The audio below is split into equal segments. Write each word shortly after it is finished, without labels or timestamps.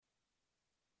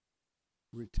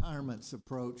Retirement's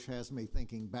approach has me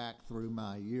thinking back through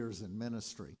my years in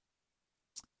ministry.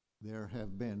 There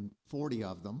have been 40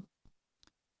 of them,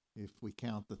 if we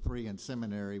count the 3 in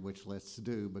seminary, which let's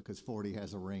do because 40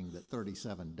 has a ring that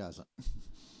 37 doesn't.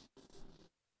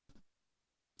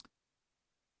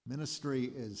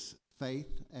 Ministry is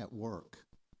faith at work.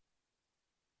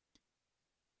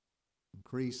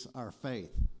 Increase our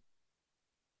faith,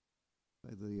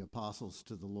 say the apostles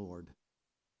to the Lord.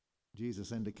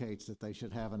 Jesus indicates that they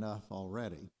should have enough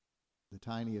already. The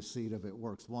tiniest seed of it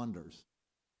works wonders.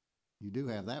 You do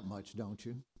have that much, don't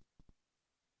you?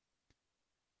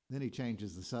 Then he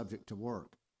changes the subject to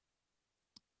work.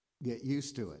 Get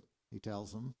used to it, he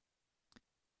tells them,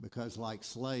 because like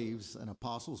slaves, an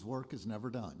apostle's work is never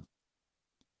done.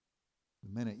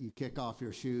 The minute you kick off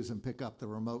your shoes and pick up the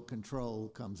remote control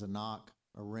comes a knock,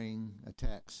 a ring, a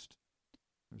text.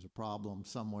 There's a problem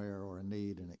somewhere or a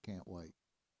need, and it can't wait.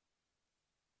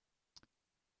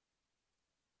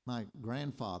 My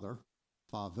grandfather,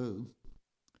 Favu,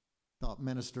 thought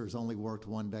ministers only worked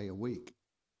one day a week.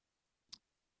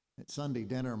 At Sunday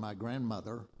dinner, my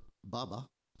grandmother, Baba,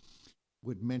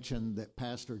 would mention that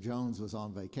Pastor Jones was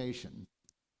on vacation.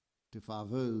 To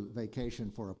Favu, vacation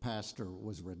for a pastor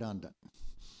was redundant.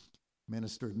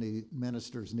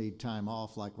 Ministers need time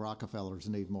off like Rockefellers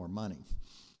need more money.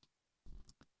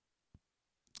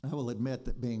 I will admit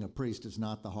that being a priest is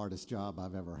not the hardest job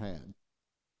I've ever had.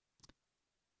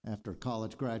 After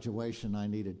college graduation, I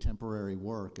needed temporary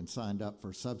work and signed up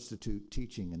for substitute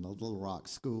teaching in the Little Rock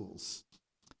schools.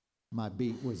 My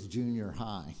beat was junior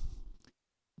high.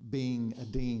 Being a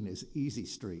dean is easy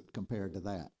street compared to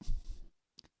that.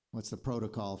 What's the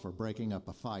protocol for breaking up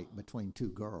a fight between 2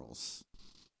 girls?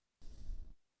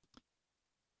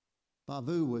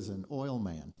 Favu was an oil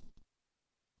man.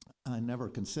 I never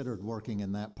considered working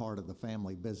in that part of the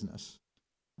family business.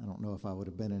 I don't know if I would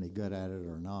have been any good at it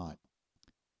or not.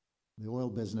 The oil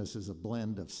business is a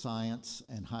blend of science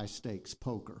and high-stakes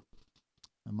poker.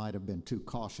 I might have been too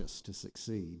cautious to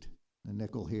succeed. A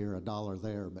nickel here, a dollar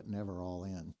there, but never all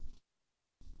in.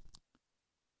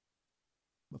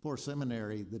 Before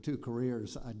seminary, the 2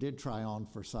 careers I did try on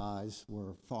for size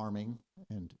were farming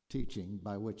and teaching,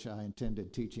 by which I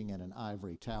intended teaching in an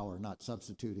ivory tower, not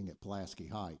substituting at Pulaski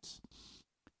Heights.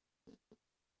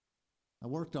 I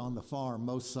worked on the farm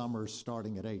most summers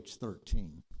starting at age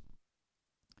 13.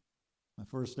 My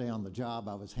first day on the job,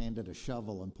 I was handed a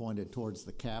shovel and pointed towards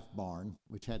the calf barn,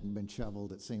 which hadn't been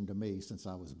shoveled, it seemed to me, since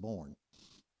I was born.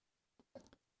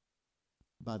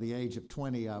 By the age of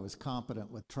 20, I was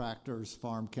competent with tractors,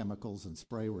 farm chemicals, and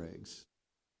spray rigs.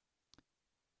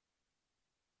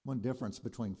 One difference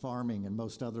between farming and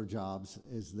most other jobs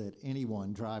is that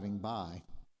anyone driving by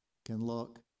can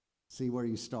look, see where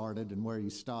you started and where you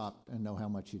stopped, and know how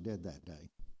much you did that day.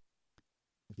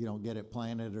 If you don't get it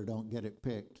planted or don't get it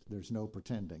picked, there's no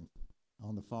pretending.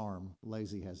 On the farm,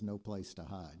 lazy has no place to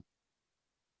hide.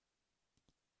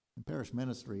 In parish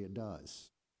ministry, it does.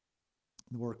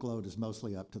 The workload is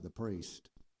mostly up to the priest.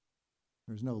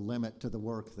 There's no limit to the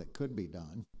work that could be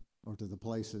done or to the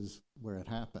places where it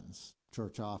happens.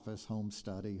 Church office, home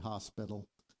study, hospital,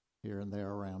 here and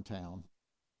there around town.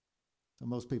 So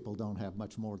most people don't have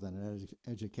much more than an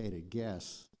educated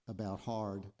guess about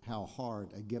how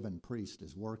hard a given priest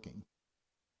is working.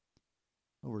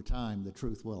 Over time, the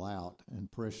truth will out, and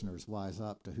parishioners wise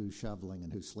up to who's shoveling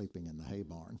and who's sleeping in the hay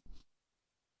barn.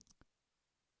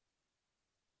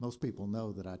 Most people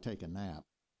know that I take a nap,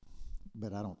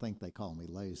 but I don't think they call me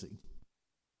lazy.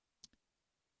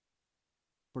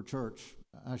 For church,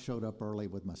 I showed up early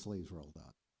with my sleeves rolled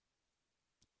up.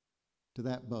 To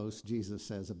that boast, Jesus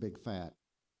says a big fat,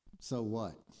 "So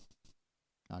what?"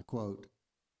 I quote,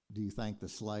 "Do you thank the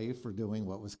slave for doing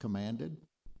what was commanded?"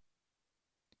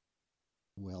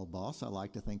 Well, boss, I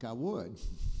like to think I would,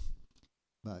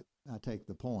 but I take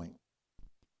the point.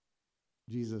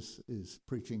 Jesus is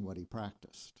preaching what he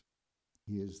practiced.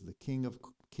 He is the King of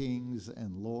kings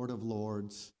and Lord of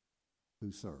lords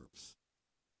who serves.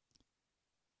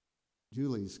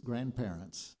 Julie's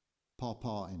grandparents,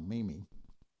 Pawpaw and Mimi,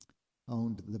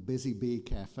 owned the Busy Bee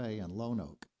Cafe in Lone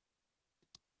Oak.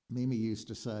 Mimi used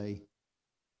to say,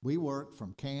 "We work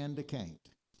from can to can't."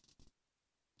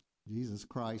 Jesus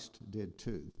Christ did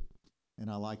too, and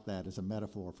I like that as a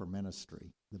metaphor for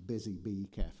ministry, the Busy Bee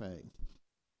Cafe.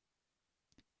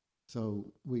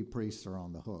 So we priests are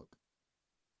on the hook.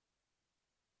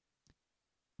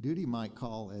 Duty might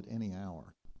call at any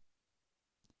hour.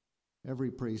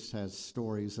 Every priest has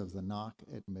stories of the knock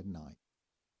at midnight.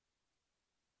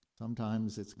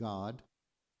 Sometimes it's God,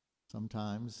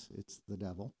 sometimes it's the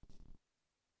devil,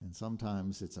 and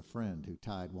sometimes it's a friend who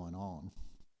tied one on.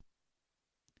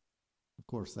 Of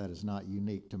course, that is not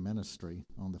unique to ministry.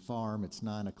 On the farm, it's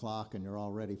 9 o'clock and you're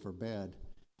all ready for bed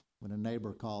when a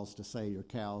neighbor calls to say your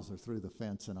cows are through the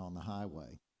fence and on the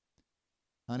highway.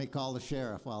 Honey, call the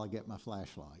sheriff while I get my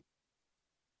flashlight.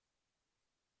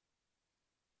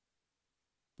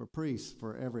 For priests,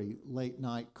 for every late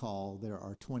night call, there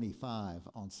are 25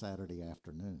 on Saturday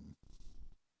afternoon.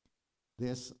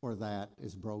 This or that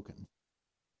is broken.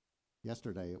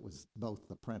 Yesterday it was both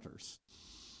the printers.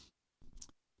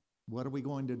 What are we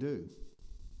going to do?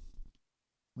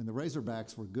 When the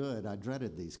Razorbacks were good, I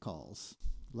dreaded these calls.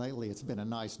 Lately, it's been a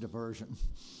nice diversion.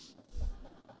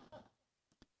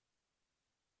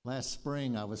 Last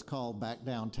spring, I was called back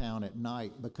downtown at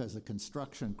night because a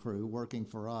construction crew working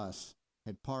for us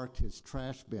had parked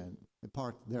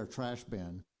their trash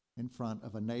bin in front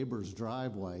of a neighbor's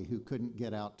driveway who couldn't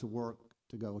get out to work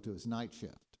to go to his night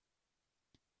shift.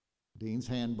 Dean's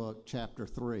Handbook, Chapter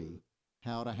 3,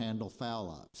 How to Handle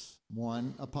Foul-Ups.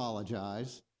 1,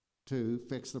 apologize. 2,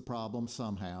 fix the problem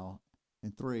somehow.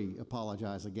 And 3,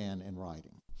 apologize again in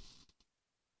writing.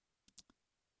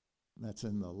 That's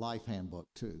in the Life Handbook,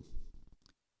 too.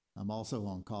 I'm also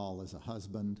on call as a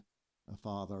husband, a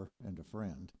father, and a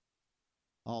friend.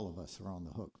 All of us are on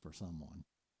the hook for someone.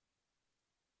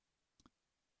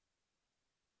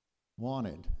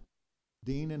 Wanted,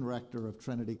 Dean and Rector of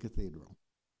Trinity Cathedral.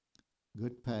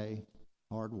 Good pay,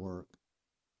 hard work,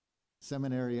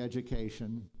 seminary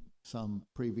education, some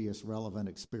previous relevant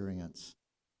experience,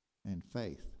 and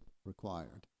faith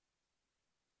required.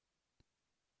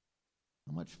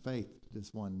 How much faith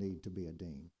does one need to be a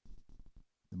dean?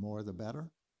 The more the better?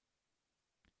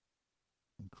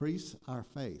 Increase our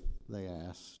faith, they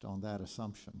asked, on that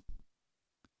assumption.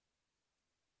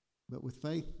 But with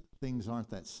faith, things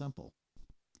aren't that simple.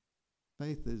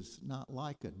 Faith is not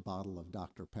like a bottle of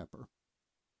Dr. Pepper.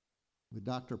 With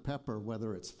Dr. Pepper,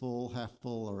 whether it's full, half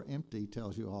full, or empty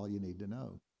tells you all you need to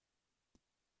know.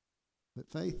 But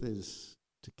faith is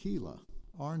tequila,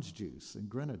 orange juice, and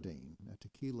grenadine, a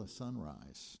tequila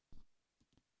sunrise.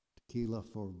 Tequila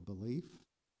for belief,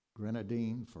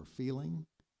 grenadine for feeling,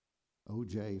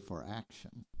 OJ for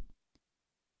action.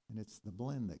 And it's the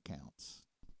blend that counts.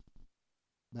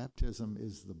 Baptism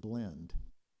is the blend.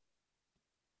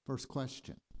 First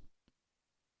question,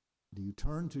 do you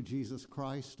turn to Jesus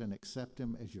Christ and accept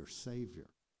him as your Savior?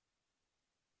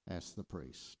 Asked the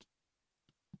priest.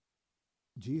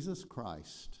 Jesus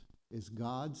Christ is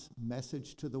God's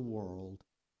message to the world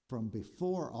from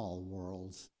before all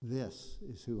worlds. This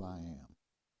is who I am.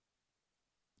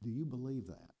 Do you believe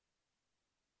that?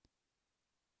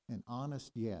 An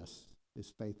honest yes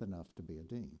is faith enough to be a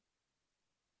dean.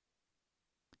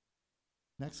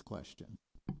 Next question.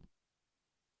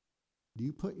 Do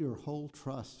you put your whole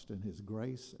trust in his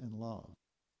grace and love?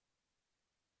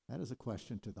 That is a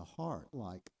question to the heart,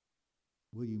 like,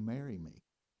 will you marry me?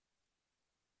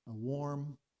 A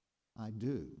warm, I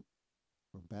do,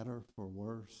 for better, for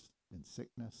worse, in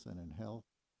sickness and in health,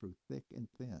 through thick and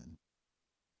thin,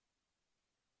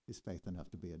 is faith enough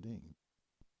to be a dean.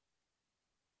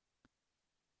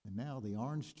 And now the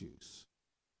orange juice.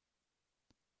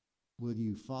 Will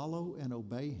you follow and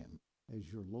obey him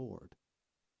as your Lord?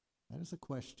 That is a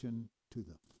question to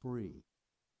the free.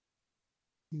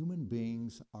 Human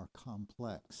beings are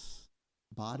complex.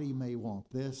 Body may want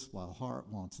this while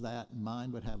heart wants that, and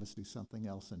mind would have us do something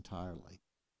else entirely.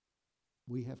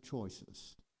 We have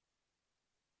choices.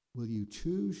 Will you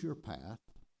choose your path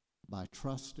by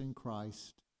trust in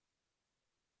Christ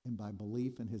and by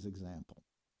belief in his example?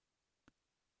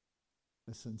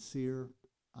 A sincere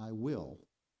I will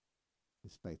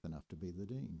is faith enough to be the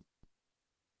dean.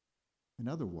 In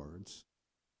other words,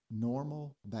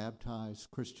 normal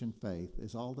baptized Christian faith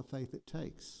is all the faith it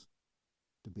takes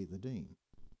to be the dean.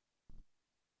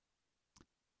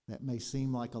 That may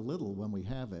seem like a little when we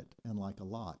have it, and like a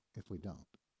lot if we don't.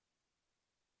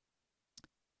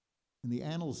 In the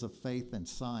annals of faith and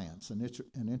science,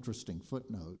 an interesting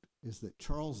footnote is that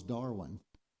Charles Darwin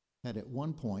had at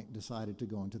one point decided to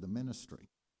go into the ministry.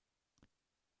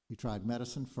 He tried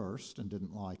medicine first and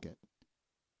didn't like it,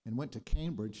 and went to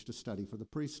Cambridge to study for the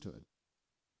priesthood.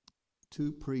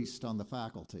 2 priests on the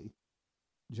faculty,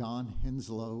 John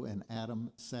Henslow and Adam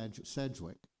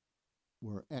Sedgwick,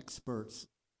 were experts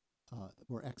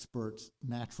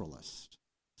naturalists.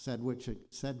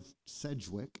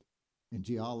 Sedgwick in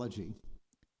geology,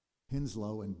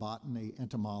 Henslow in botany,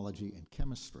 entomology, and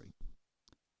chemistry.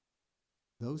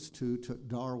 Those 2 took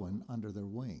Darwin under their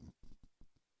wing.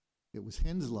 It was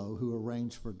Henslow who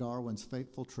arranged for Darwin's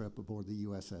fateful trip aboard the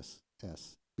USS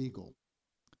Beagle.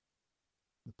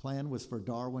 The plan was for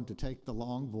Darwin to take the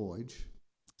long voyage,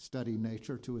 study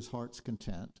nature to his heart's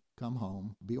content, come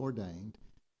home, be ordained,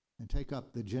 and take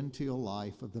up the genteel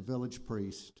life of the village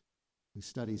priest who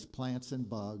studies plants and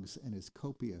bugs in his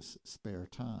copious spare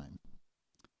time.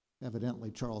 Evidently,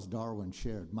 Charles Darwin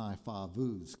shared my fa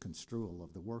vu's construal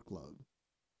of the workload.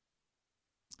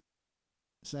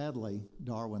 Sadly,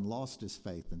 Darwin lost his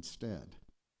faith instead.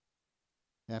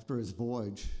 After his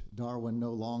voyage, Darwin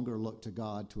no longer looked to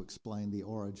God to explain the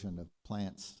origin of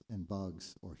plants and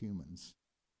bugs or humans.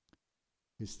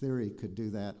 His theory could do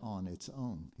that on its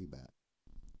own, he bet.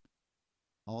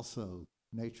 Also,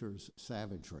 nature's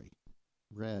savagery,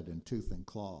 red in tooth and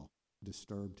claw,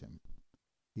 disturbed him.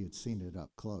 He had seen it up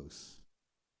close.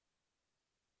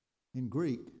 In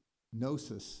Greek,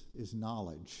 gnosis is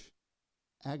knowledge.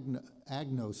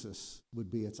 Agnosis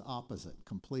would be its opposite,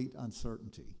 complete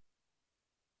uncertainty.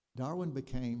 Darwin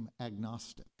became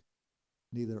agnostic,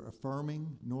 neither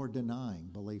affirming nor denying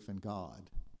belief in God.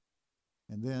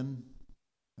 And then,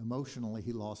 emotionally,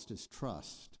 he lost his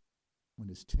trust when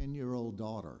his 10-year-old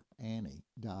daughter, Annie,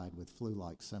 died with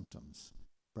flu-like symptoms,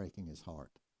 breaking his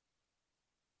heart.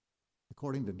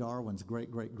 According to Darwin's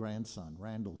great-great-grandson,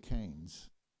 Randall Keynes,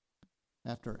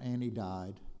 after Annie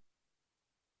died,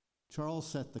 Charles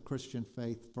set the Christian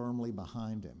faith firmly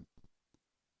behind him.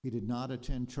 He did not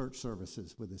attend church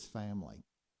services with his family.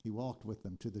 He walked with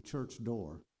them to the church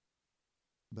door,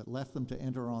 but left them to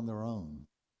enter on their own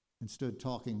and stood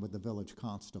talking with the village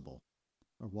constable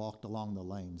or walked along the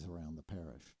lanes around the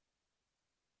parish.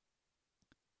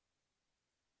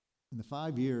 In the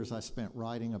 5 years I spent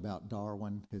writing about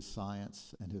Darwin, his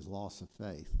science, and his loss of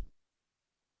faith,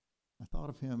 I thought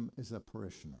of him as a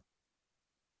parishioner.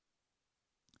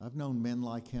 I've known men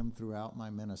like him throughout my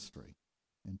ministry,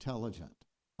 intelligent,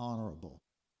 honorable,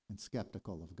 and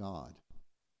skeptical of God.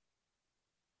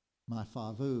 My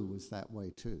fa vu was that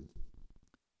way too.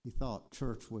 He thought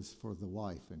church was for the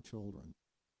wife and children.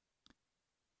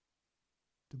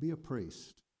 To be a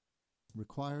priest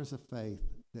requires a faith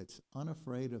that's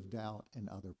unafraid of doubt in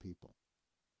other people.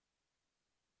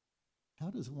 How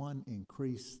does one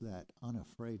increase that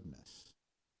unafraidness?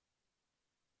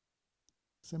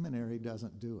 Seminary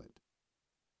doesn't do it.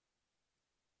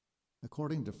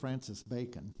 According to Francis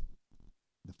Bacon,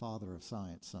 the father of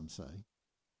science, some say,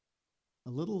 a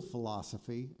little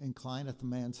philosophy inclineth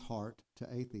man's heart to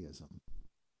atheism,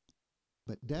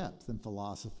 but depth in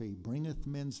philosophy bringeth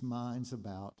men's minds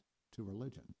about to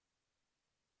religion.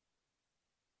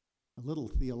 A little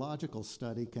theological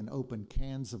study can open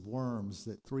cans of worms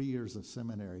that 3 years of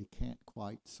seminary can't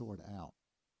quite sort out.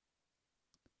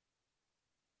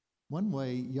 One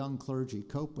way young clergy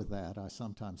cope with that, I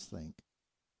sometimes think,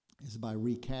 is by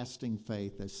recasting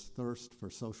faith as thirst for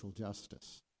social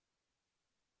justice.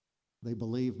 They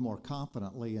believe more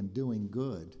confidently in doing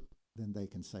good than they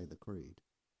can say the creed.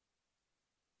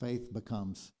 Faith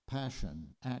becomes passion,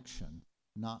 action,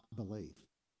 not belief.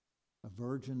 A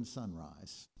virgin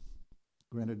sunrise.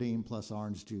 Grenadine plus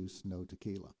orange juice, no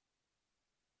tequila.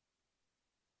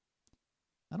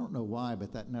 I don't know why,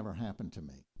 but that never happened to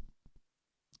me.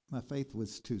 My faith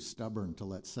was too stubborn to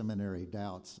let seminary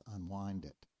doubts unwind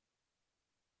it.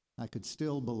 I could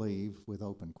still believe with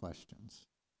open questions.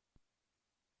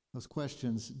 Those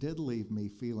questions did leave me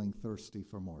feeling thirsty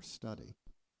for more study.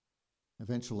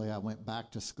 Eventually, I went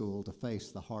back to school to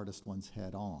face the hardest ones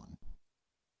head on.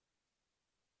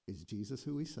 Is Jesus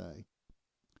who we say?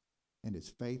 And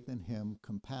is faith in him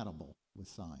compatible with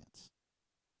science?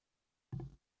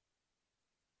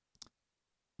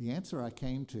 The answer I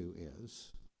came to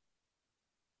is,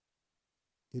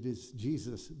 it is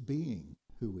Jesus being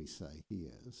who we say he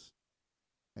is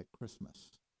at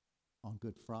Christmas, on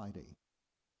Good Friday,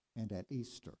 and at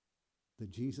Easter, the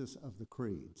Jesus of the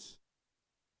creeds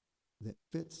that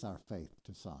fits our faith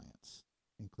to science,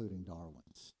 including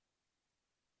Darwin's.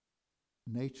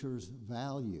 Nature's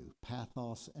value,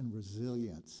 pathos, and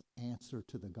resilience answer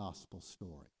to the gospel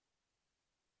story.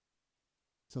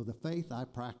 So the faith I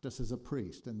practice as a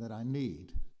priest and that I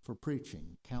need for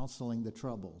preaching, counseling the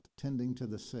troubled, tending to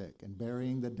the sick, and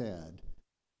burying the dead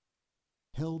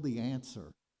held the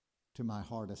answer to my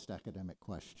hardest academic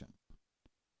question.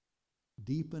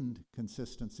 Deepened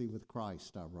consistency with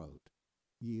Christ, I wrote,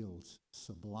 yields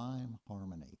sublime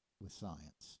harmony with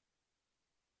science.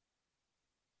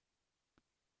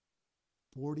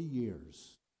 40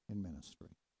 years in ministry.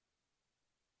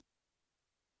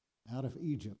 Out of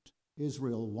Egypt,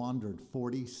 Israel wandered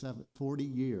 40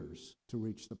 years to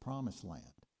reach the promised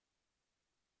land.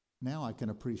 Now I can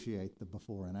appreciate the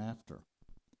before and after.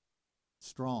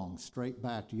 Strong,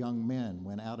 straight-backed young men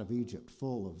went out of Egypt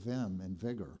full of vim and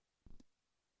vigor.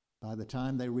 By the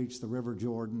time they reached the River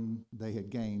Jordan, they had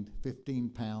gained 15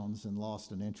 pounds and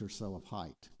lost an inch or so of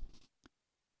height.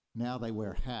 Now they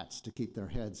wear hats to keep their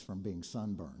heads from being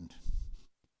sunburned.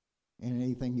 And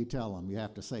anything you tell them, you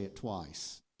have to say it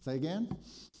twice. Say again?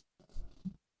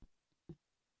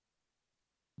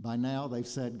 By now, they've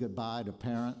said goodbye to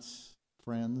parents,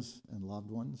 friends, and loved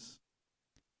ones.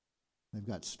 They've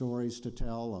got stories to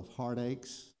tell of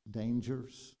heartaches,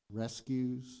 dangers,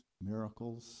 rescues,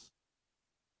 miracles,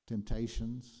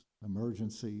 temptations,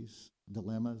 emergencies,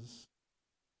 dilemmas,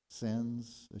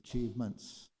 sins,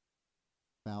 achievements,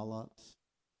 foul-ups,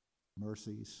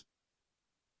 mercies,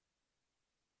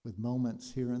 with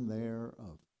moments here and there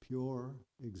of pure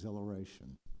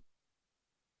exhilaration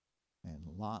and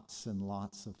lots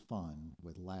of fun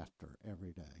with laughter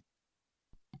every day.